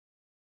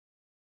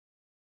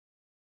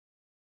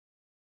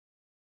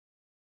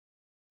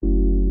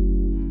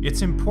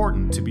It's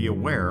important to be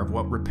aware of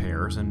what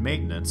repairs and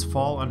maintenance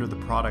fall under the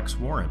product's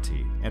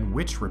warranty and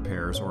which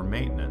repairs or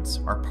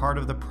maintenance are part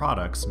of the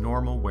product's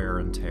normal wear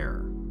and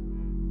tear.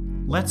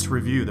 Let's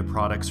review the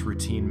product's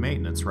routine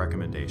maintenance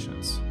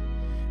recommendations.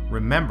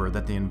 Remember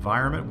that the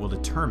environment will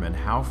determine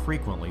how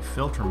frequently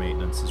filter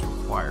maintenance is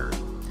required,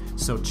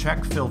 so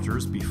check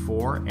filters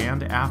before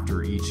and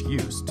after each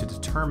use to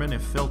determine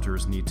if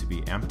filters need to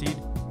be emptied,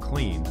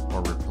 cleaned,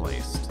 or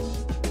replaced.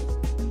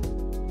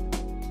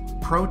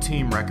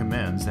 ProTeam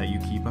recommends that you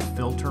keep a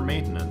filter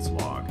maintenance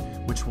log,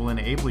 which will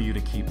enable you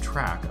to keep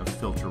track of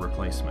filter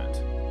replacement.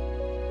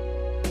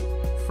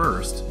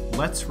 First,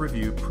 let's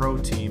review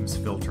ProTeam's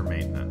filter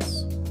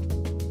maintenance.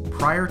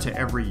 Prior to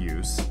every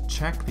use,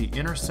 check the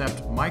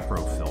Intercept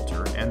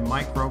microfilter and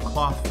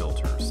microcloth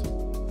filters.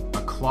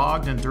 A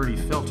clogged and dirty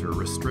filter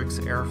restricts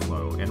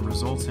airflow and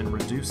results in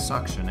reduced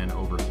suction and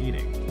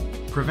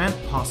overheating. Prevent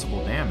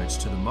possible damage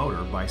to the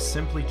motor by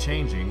simply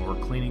changing or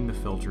cleaning the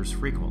filters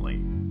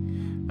frequently.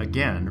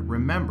 Again,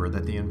 remember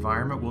that the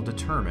environment will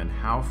determine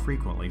how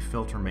frequently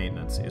filter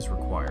maintenance is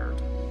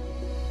required.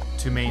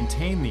 To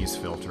maintain these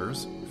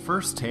filters,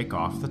 first take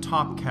off the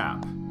top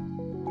cap.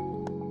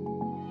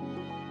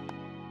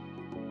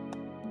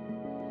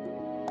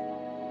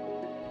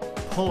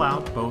 Pull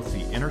out both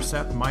the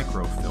Intercept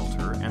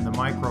microfilter and the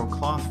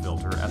microcloth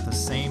filter at the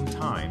same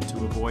time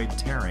to avoid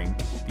tearing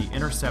the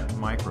Intercept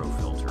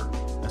microfilter,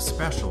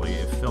 especially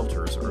if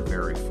filters are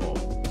very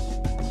full.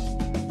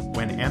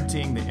 When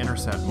emptying the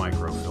Intercept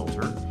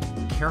microfilter,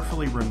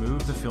 carefully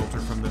remove the filter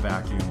from the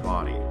vacuum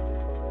body.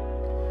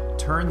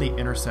 Turn the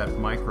Intercept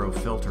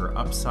microfilter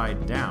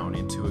upside down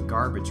into a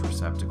garbage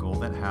receptacle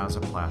that has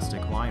a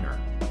plastic liner.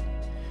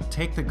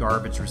 Take the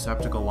garbage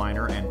receptacle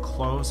liner and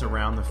close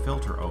around the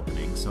filter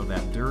opening so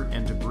that dirt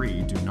and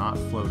debris do not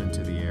float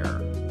into the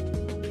air.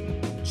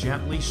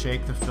 Gently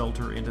shake the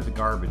filter into the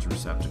garbage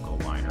receptacle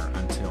liner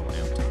until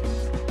empty.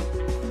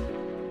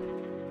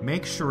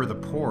 Make sure the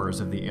pores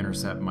of the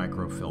Intercept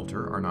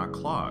microfilter are not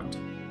clogged.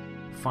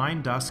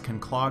 Fine dust can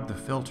clog the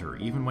filter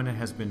even when it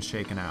has been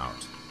shaken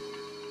out.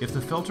 If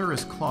the filter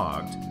is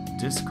clogged,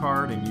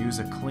 discard and use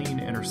a clean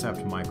Intercept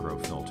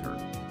microfilter.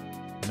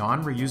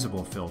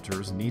 Non-reusable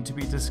filters need to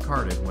be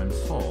discarded when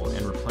full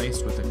and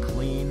replaced with a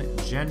clean,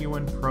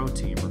 genuine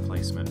ProTeam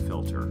replacement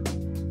filter.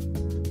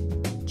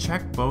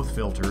 Check both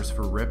filters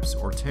for rips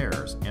or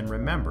tears and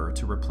remember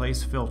to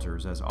replace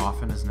filters as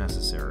often as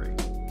necessary.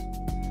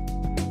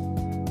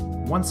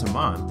 Once a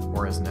month,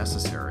 or as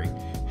necessary,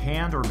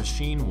 hand or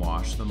machine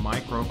wash the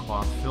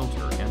microcloth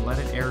filter and let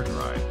it air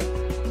dry.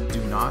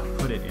 Do not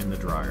put it in the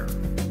dryer.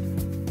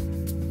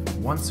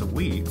 Once a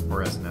week,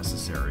 or as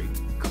necessary,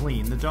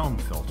 clean the dome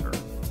filter.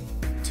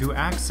 To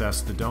access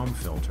the dome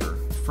filter,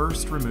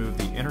 first remove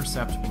the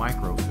Intercept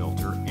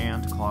microfilter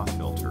and cloth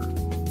filter.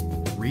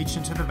 Reach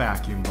into the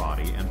vacuum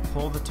body and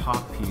pull the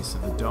top piece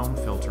of the dome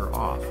filter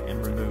off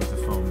and remove the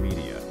foam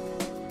media.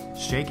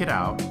 Shake it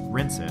out,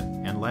 rinse it,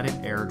 and let it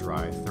air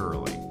dry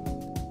thoroughly.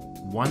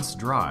 Once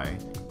dry,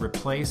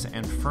 replace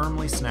and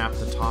firmly snap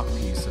the top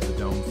piece of the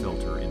dome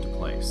filter into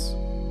place.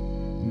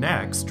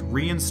 Next,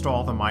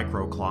 reinstall the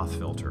microcloth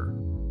filter.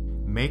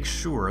 Make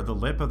sure the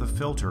lip of the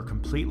filter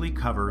completely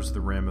covers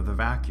the rim of the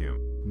vacuum.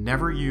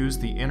 Never use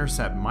the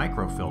Intercept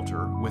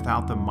microfilter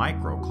without the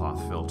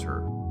microcloth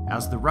filter,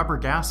 as the rubber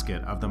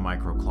gasket of the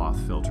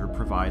microcloth filter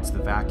provides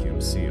the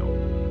vacuum seal.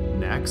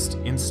 Next,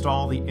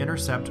 install the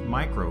Intercept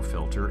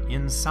microfilter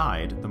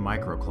inside the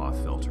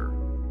microcloth filter.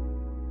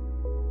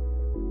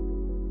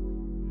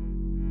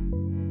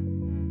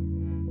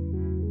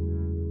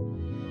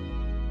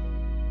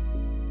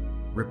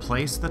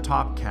 Replace the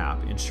top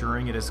cap,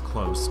 ensuring it is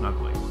closed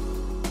snugly.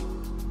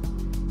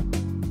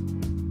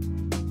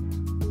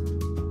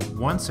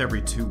 Once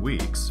every 2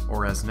 weeks,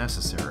 or as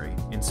necessary,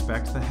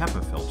 inspect the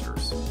HEPA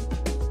filters.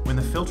 When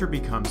the filter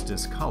becomes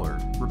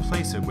discolored,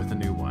 replace it with a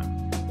new one.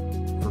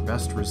 For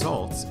best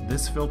results,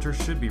 this filter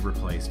should be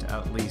replaced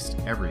at least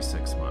every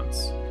 6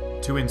 months.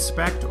 To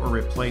inspect or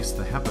replace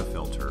the HEPA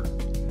filter,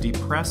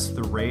 depress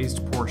the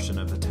raised portion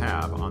of the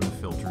tab on the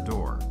filter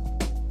door.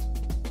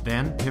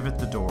 Then pivot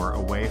the door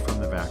away from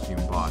the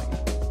vacuum body.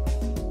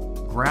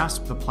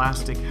 Grasp the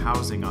plastic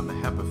housing on the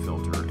HEPA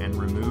filter and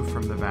remove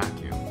from the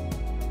vacuum.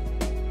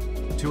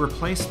 To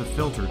replace the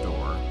filter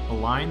door,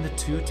 align the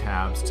 2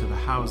 tabs to the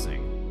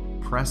housing,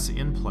 press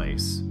in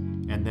place,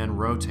 and then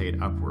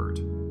rotate upward.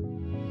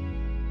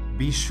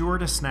 Be sure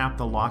to snap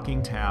the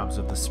locking tabs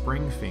of the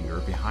spring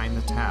finger behind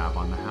the tab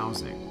on the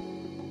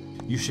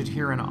housing. You should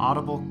hear an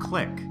audible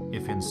click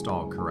if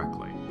installed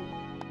correctly.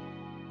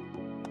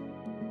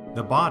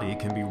 The body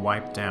can be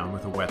wiped down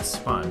with a wet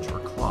sponge or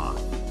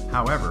cloth.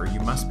 However,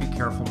 you must be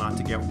careful not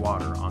to get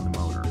water on the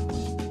motor.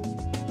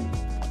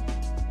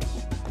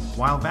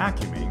 While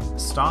vacuuming,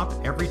 stop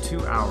every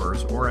 2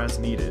 hours or as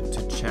needed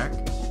to check,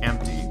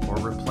 empty, or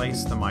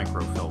replace the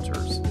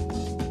microfilters.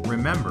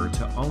 Remember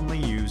to only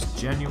use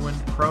genuine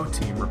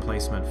ProTeam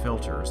replacement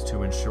filters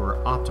to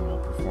ensure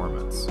optimal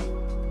performance.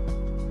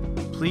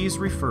 Please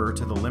refer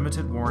to the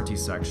limited warranty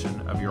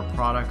section of your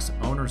product's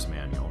owner's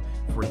manual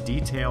for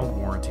detailed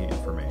warranty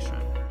information.